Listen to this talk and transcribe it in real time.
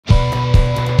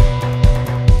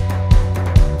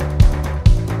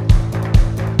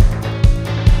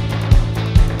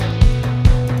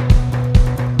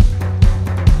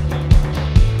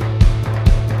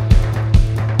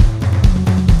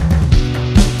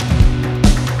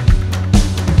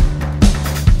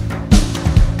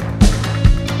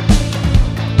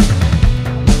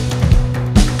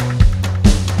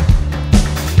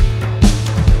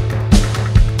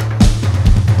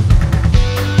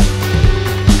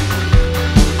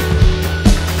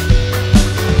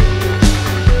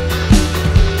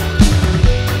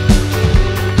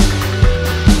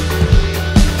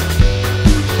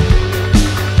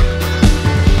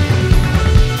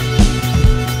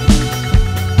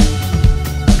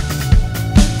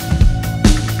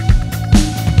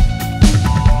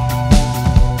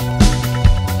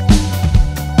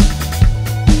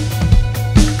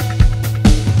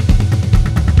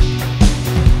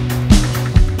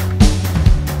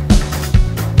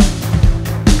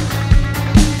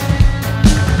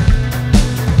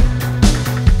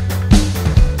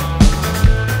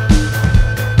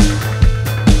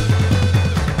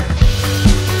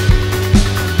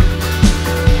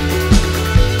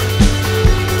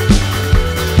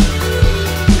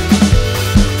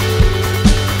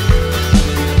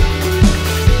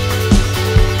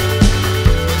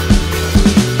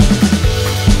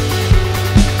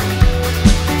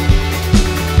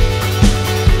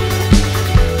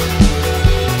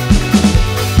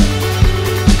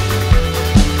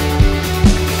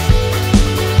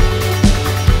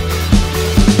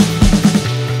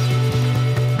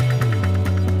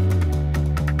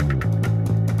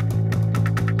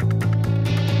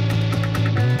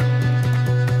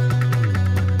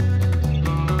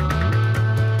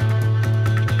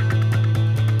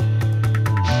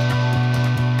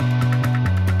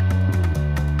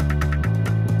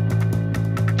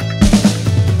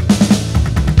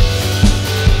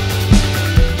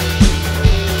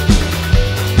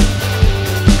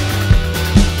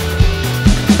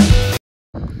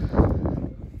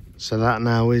So that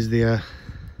now is the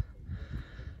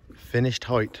finished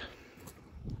height.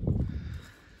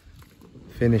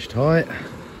 Finished height.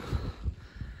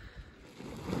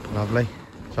 Lovely.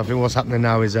 So I think what's happening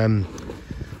now is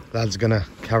lad's gonna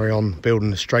carry on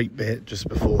building the straight bit just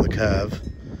before the curve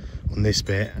on this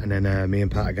bit, and then me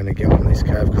and Pat are gonna get on this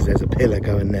curve because there's a pillar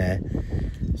going there.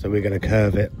 So we're gonna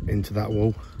curve it into that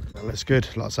wall. It looks good.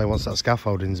 Like I say, once that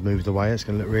scaffolding's moved away, it's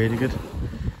gonna look really good.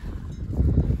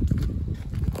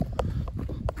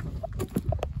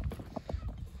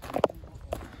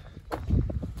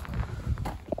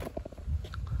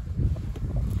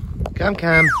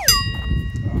 Cam.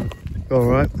 You all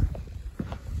right?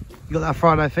 You got that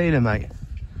Friday feeling, mate?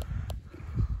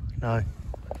 No.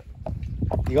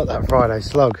 You got that Friday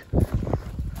slug.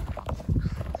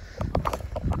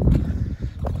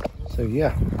 So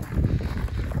yeah.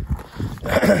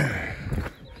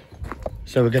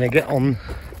 So we're going to get on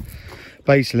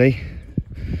basically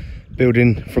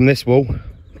building from this wall,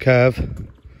 curve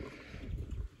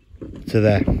to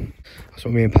there. That's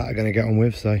what me and Pat are going to get on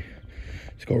with. So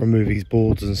just got to remove these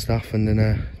boards and stuff, and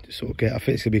then just sort of get, I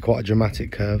think it's going to be quite a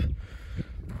dramatic curve.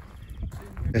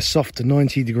 A soft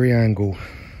 90-degree angle.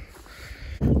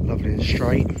 Lovely and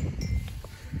straight.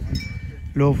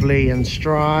 Lovely and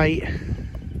straight.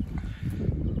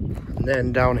 And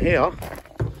then down here,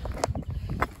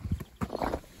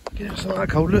 it's not that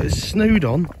cold. Look, it's snowed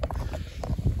on.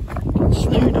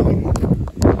 Snowed on.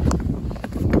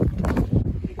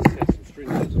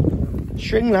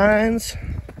 String lines.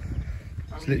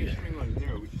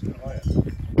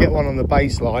 Get one on the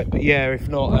base light, but yeah, if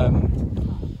not,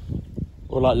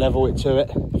 we'll like level it to it,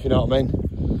 if you know what I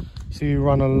mean. So you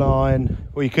run a line.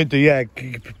 Well, you could do, yeah,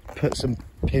 you could put some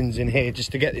pins in here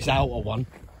just to get this outer one.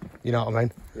 You know what I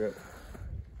mean? Yeah.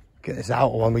 Get this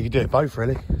outer one. We could do it both,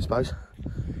 really, I suppose.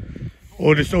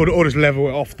 Or just level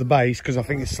it off the base, because I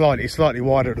think it's slightly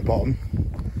wider at the bottom.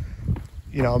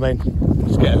 You know what I mean?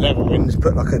 Just get a level in, just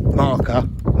put like a marker.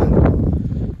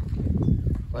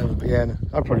 But yeah,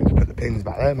 I probably could put the pins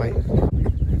back there, mate.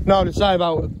 No, to say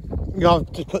about, you know,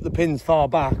 just put the pins far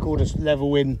back, or just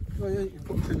level in. Oh yeah, you can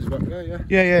put pins back there, yeah.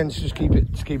 Yeah, and just keep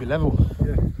it level.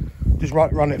 Yeah. Just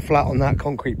run it flat on that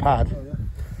concrete pad. Oh yeah.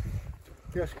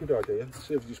 Yeah, that's a good idea.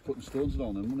 See if you just putting stones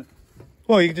down then, wouldn't it?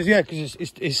 Well, you can just, yeah, because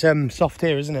it's soft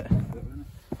here, isn't it?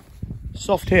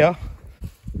 Soft here.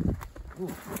 Ooh,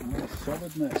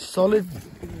 solid, mate. Solid.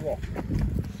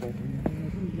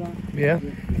 Yeah.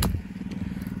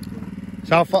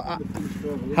 So how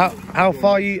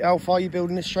far are you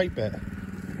building this straight bit?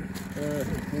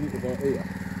 About here.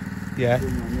 Yeah.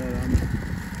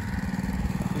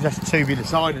 That's to be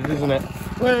decided, isn't it?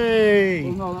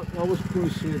 Whey! Well, no, I was going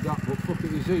to say that, but fuck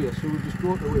it, he's here, so we'll just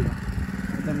go to here,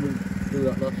 and then we'll do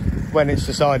that last. When it's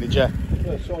decided, yeah.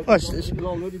 Yeah, so oh, it'll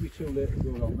already be too late to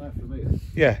go down there for me.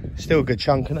 Yeah, still a good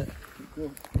chunk, isn't it?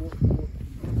 Go.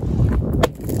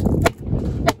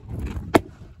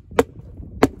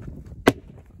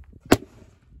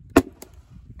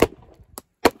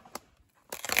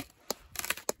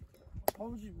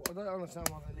 I don't understand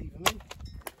why they're leaving me.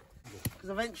 Because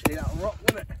eventually that'll rock,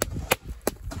 won't it?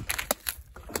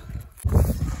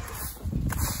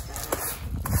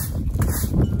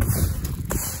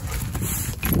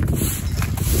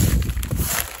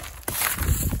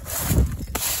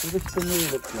 So this can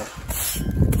move it now.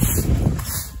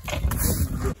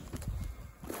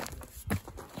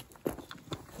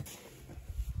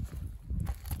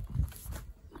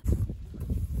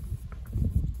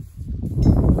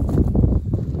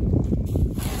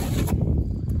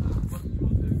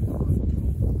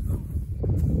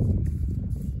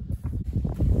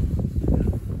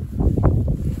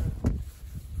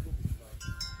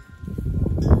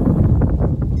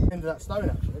 That stone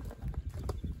actually.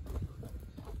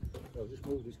 Well, just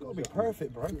move this. That'll be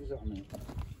perfect, bro. Yeah,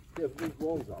 but these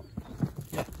walls up.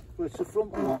 Yeah. Well, it's the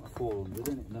front one at 400,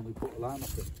 isn't it? And then we put a line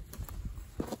up it.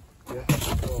 Yeah.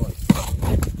 All right.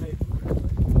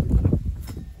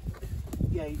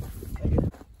 Yeah.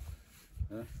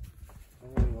 Yeah. I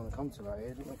really want to come to that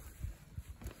here, don't we?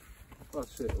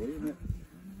 That's it, isn't it?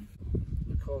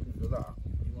 According to that,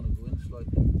 you want to go in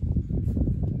slightly.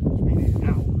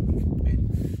 Out.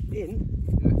 In?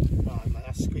 Yeah. No, mate,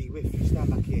 that's squee width. You stand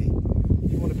back here.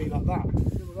 You want to be like that.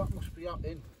 Yeah, well, that must be up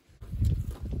in.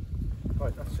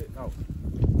 Right, that's it now.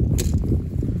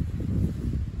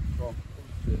 Go on,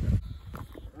 that's it.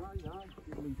 Aye,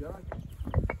 give me die.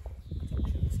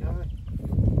 It's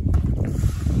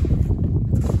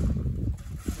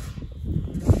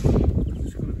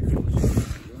going to be full of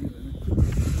stuff, isn't it?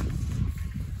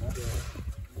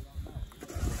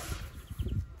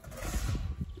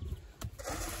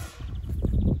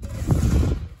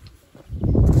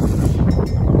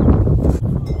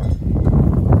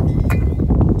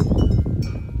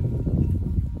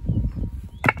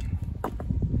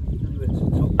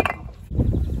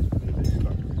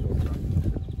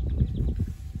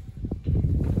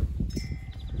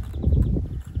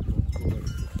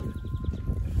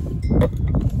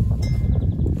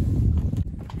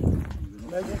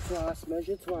 Measure twice,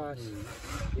 measure twice.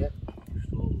 Yeah.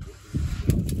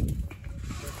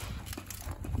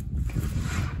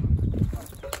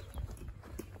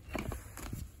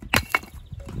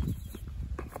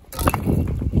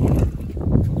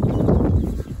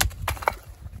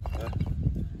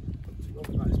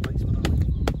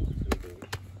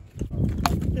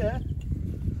 Yeah.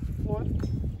 What?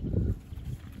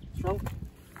 Strong.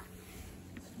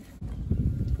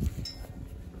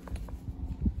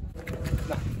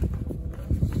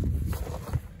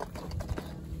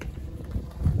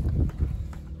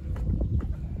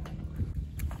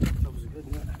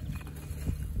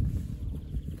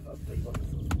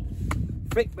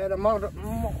 Frick better mock on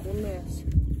this.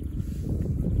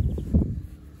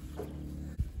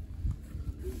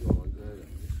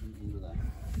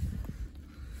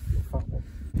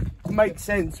 Makes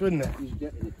sense, wouldn't it? He's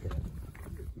getting it there.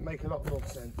 Make a lot more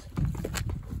sense.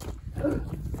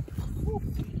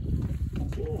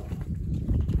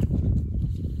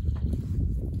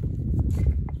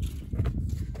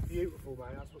 Beautiful,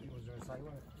 mate. That's what you was going to say,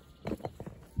 wasn't it?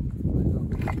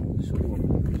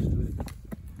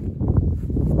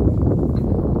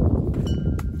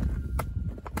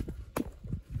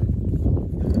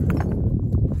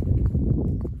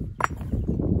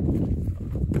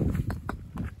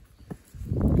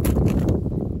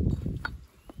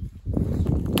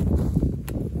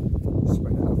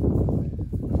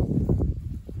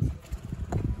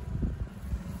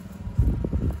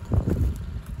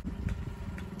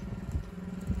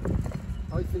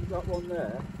 I think that one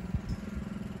there.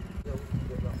 Yeah, we can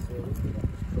get that there.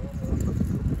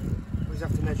 We just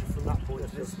have to measure from that point.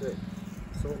 Yes, that's it.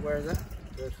 So where is that?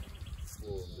 There's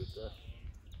 400 there.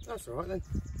 That's all right then.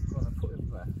 Go on, put him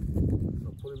there. So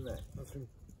put him there. That's him.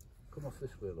 Come off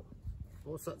this way, look.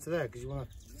 What's that to there? Because you want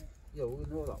to. Yeah, well, we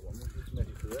know that one. We'll just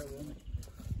measure for there, won't we?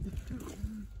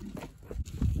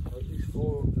 At least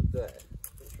 400 there.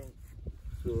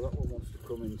 So that one wants to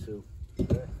come into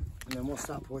there. And then what's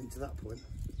that point to that point?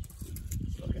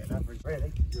 So I'll get an average,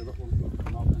 really. Yeah, that one's got to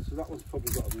come out. So that one's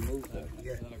probably got to be moved there.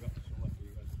 Yeah. Then I got some left for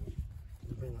you guys to watch.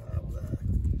 Bring that up there.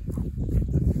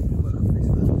 Work on this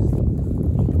first.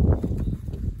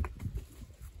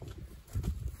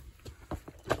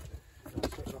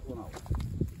 Take that one out.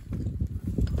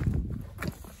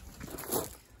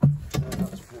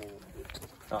 That's 4.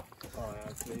 Oh,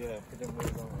 yeah, we didn't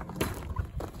move on.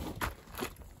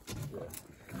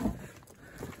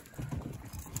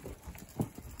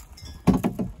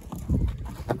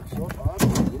 It's not hard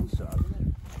on the inside, isn't it?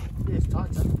 Yeah, it's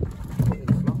tight then. Put it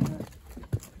flat there.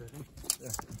 Yeah.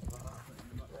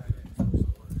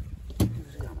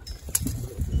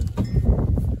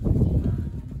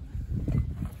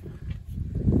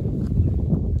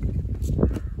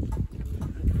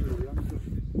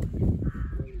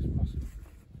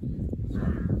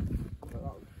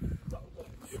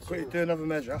 Quickly do another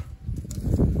measure.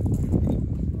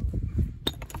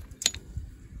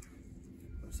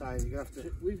 I'm saying you're going to have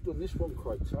to. We've done this one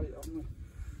quite tight, haven't we?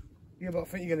 Yeah, but I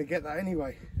think you're going to get that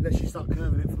anyway, unless you start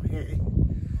curving it from here.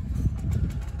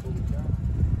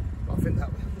 But I think that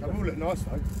will look nice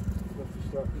though.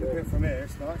 Looking at it from here,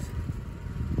 it's nice.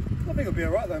 I think it'll be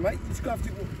alright though, mate. You just got to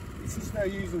have to. It's just now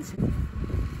using some.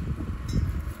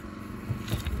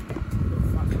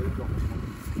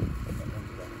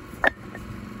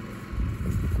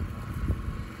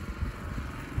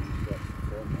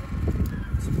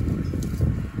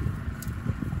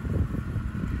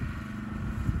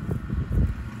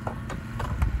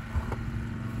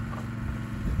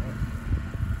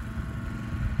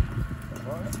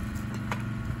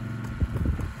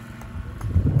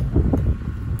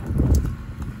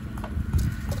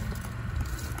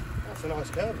 That's a nice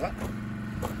curve, that.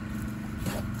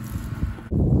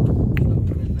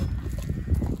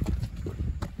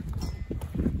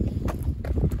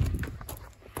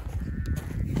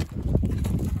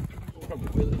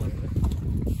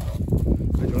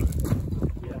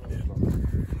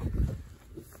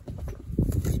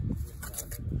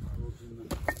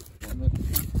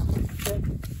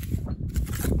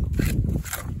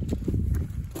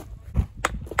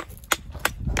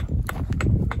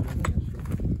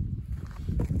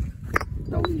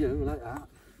 Don't you like that?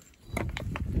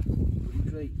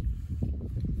 Great.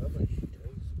 Lovely.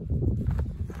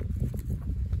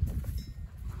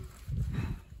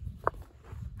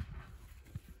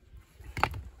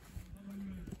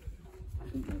 I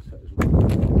think that's that as well.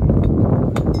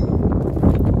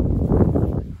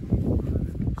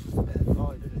 It's just a bit of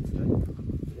glide, isn't it, today?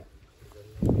 Yeah.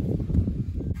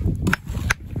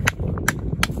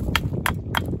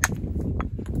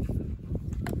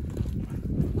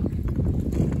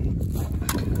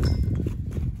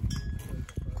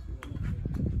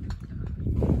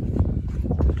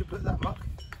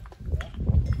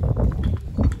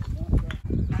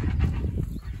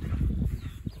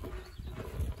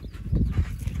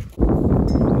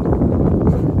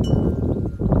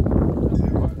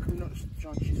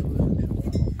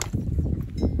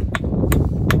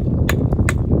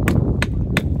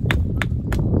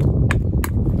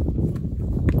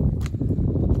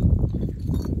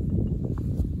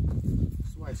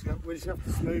 We just have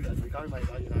to smooth it as we go, mate,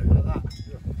 like, you know, like that.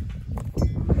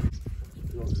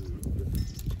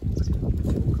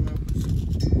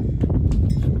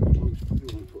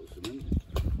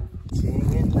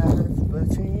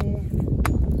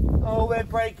 Oh, we're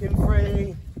breaking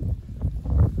free.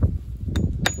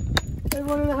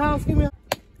 Everyone in the house, give me a...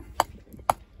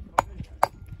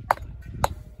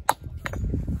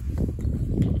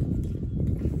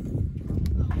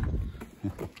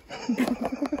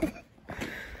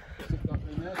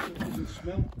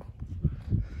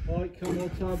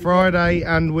 Friday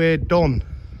and we're done.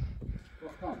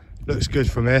 Looks good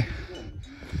from here.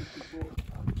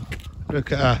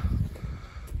 Look at her.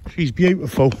 She's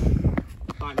beautiful.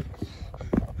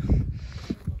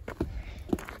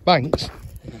 Banks.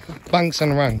 Banks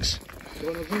and ranks.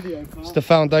 It's the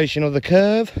foundation of the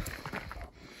curve.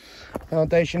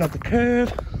 Foundation of the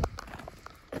curve.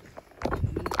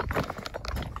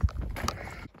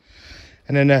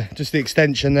 And then just the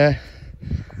extension there.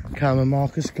 Cam and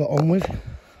Marcus got on with.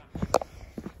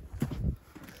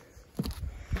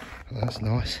 Oh, that's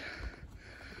nice.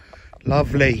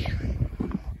 Lovely.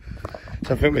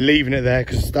 So I think we're leaving it there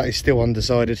because that is still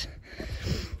undecided.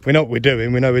 We know what we're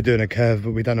doing. We know we're doing a curve,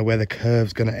 but we don't know where the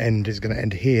curve's going to end. Is it going to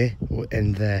end here or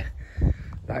end there?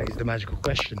 That is the magical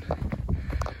question.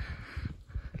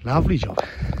 Lovely job.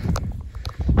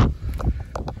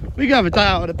 We can have a day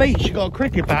out on the beach. You got a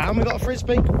cricket bat and we got a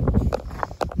frisbee.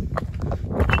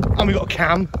 And we got a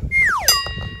cam.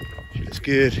 She looks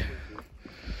good.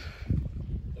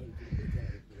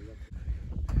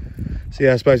 So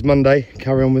yeah, I suppose Monday,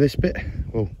 carry on with this bit.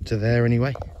 Well, to there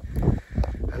anyway.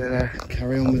 And then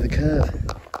carry on with the curve.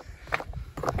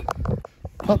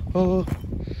 Ho ho.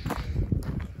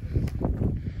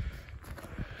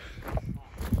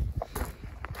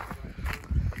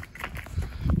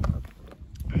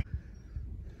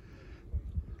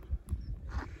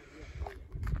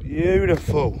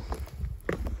 Beautiful.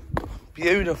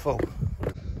 Beautiful.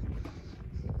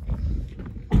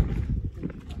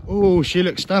 Oh, she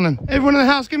looks stunning. Everyone in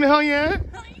the house, give me a hug, yeah?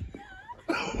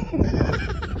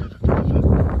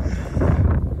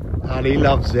 And he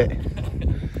loves it.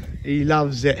 He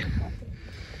loves it.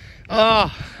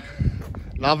 Ah,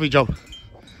 lovely job.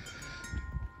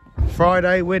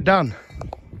 Friday, we're done.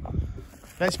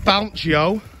 Let's bounce,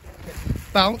 yo.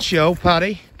 Bounce, yo,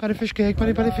 Paddy. Paddy fish cake,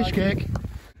 Paddy fish cake.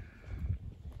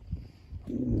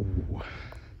 Ooh.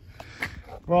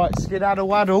 Right, skedaddle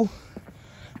waddle.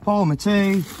 Pour my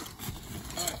tea.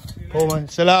 Pour my...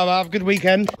 Salam, have a good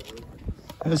weekend.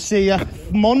 I'll see ya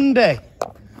Monday.